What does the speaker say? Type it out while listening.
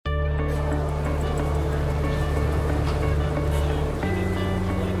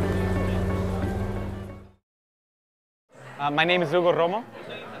My name is Hugo Romo.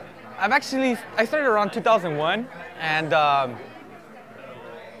 I started around 2001, and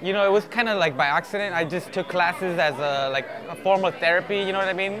it was kind of like by accident. I just took classes as a form of therapy, you know what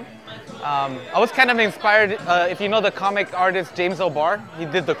I mean? I was kind of inspired, if you know the comic artist James O'Barr, he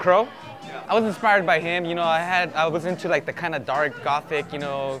did The Crow. I was inspired by him, I was into like the kind of dark gothic,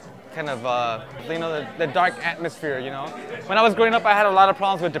 kind of, the dark atmosphere, When I was growing up, I had a lot of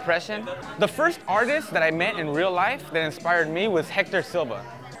problems with depression. The first artist that I met in real life that inspired me was Hector Silva.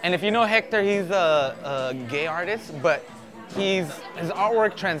 And if you know Hector, he's a gay artist, but his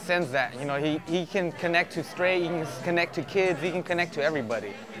artwork transcends that. He can connect to straight, he can connect to kids, he can connect to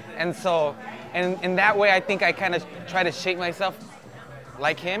everybody. And so, in that way, I think I kind of try to shape myself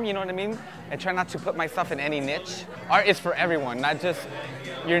like him, you know what I mean? I try not to put myself in any niche. Art is for everyone, not just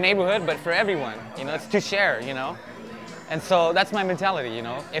your neighborhood, but for everyone. It's to share, And so that's my mentality,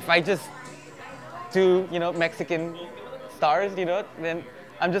 If I just do, Mexican stars, then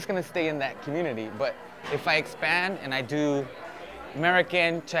I'm just gonna stay in that community. But if I expand and I do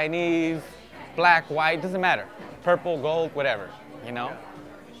American, Chinese, black, white, doesn't matter. Purple, gold, whatever,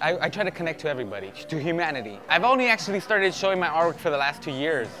 I try to connect to everybody, to humanity. I've only actually started showing my artwork for the last 2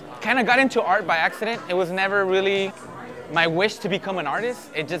 years. Kind of got into art by accident. It was never really my wish to become an artist.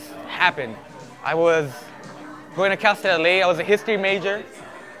 It just happened. I was going to Cal State LA. I was a history major,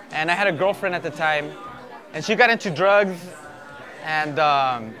 and I had a girlfriend at the time, and she got into drugs, and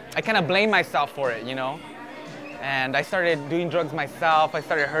I kind of blamed myself for it, And I started doing drugs myself. I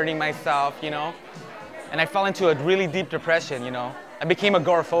started hurting myself, And I fell into a really deep depression, I became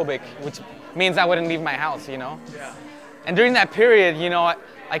agoraphobic, which means I wouldn't leave my house, Yeah. And during that period,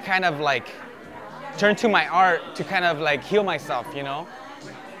 I kind of turned to my art to kind of heal myself,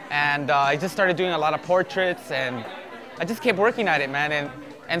 And I just started doing a lot of portraits, and I just kept working at it, man.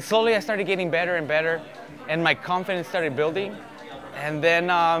 And slowly I started getting better and better, and my confidence started building. And then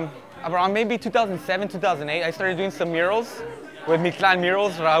around maybe 2007, 2008, I started doing some murals with mi clan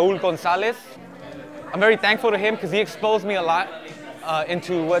murals, Raul Gonzalez. I'm very thankful to him because he exposed me a lot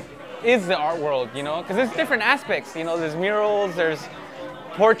into what is the art world, because there's different aspects, there's murals, there's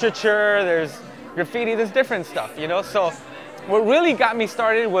portraiture, there's graffiti, there's different stuff, So what really got me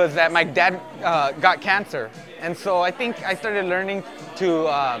started was that my dad got cancer. And so I think I started learning to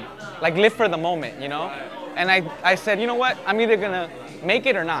live for the moment, And I said, you know what, I'm either gonna make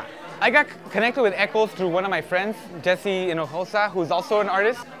it or not. I got connected with Echoes through one of my friends, Jesse Hinojosa, who's also an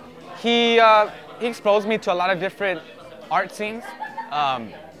artist. He exposed me to a lot of different art scenes,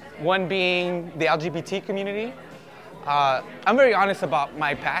 one being the LGBT community. I'm very honest about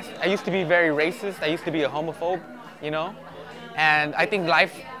my past. I used to be very racist. I used to be a homophobe, And I think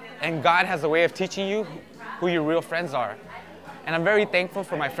life and God has a way of teaching you who your real friends are. And I'm very thankful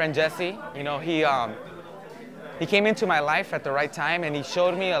for my friend Jesse. He came into my life at the right time, and he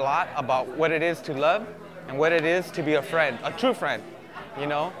showed me a lot about what it is to love and what it is to be a friend, a true friend,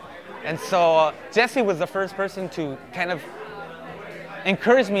 And so Jesse was the first person to kind of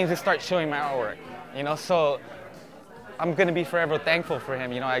encourage me to start showing my artwork, So I'm gonna be forever thankful for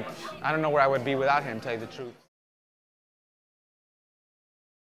him, I don't know where I would be without him, to tell you the truth.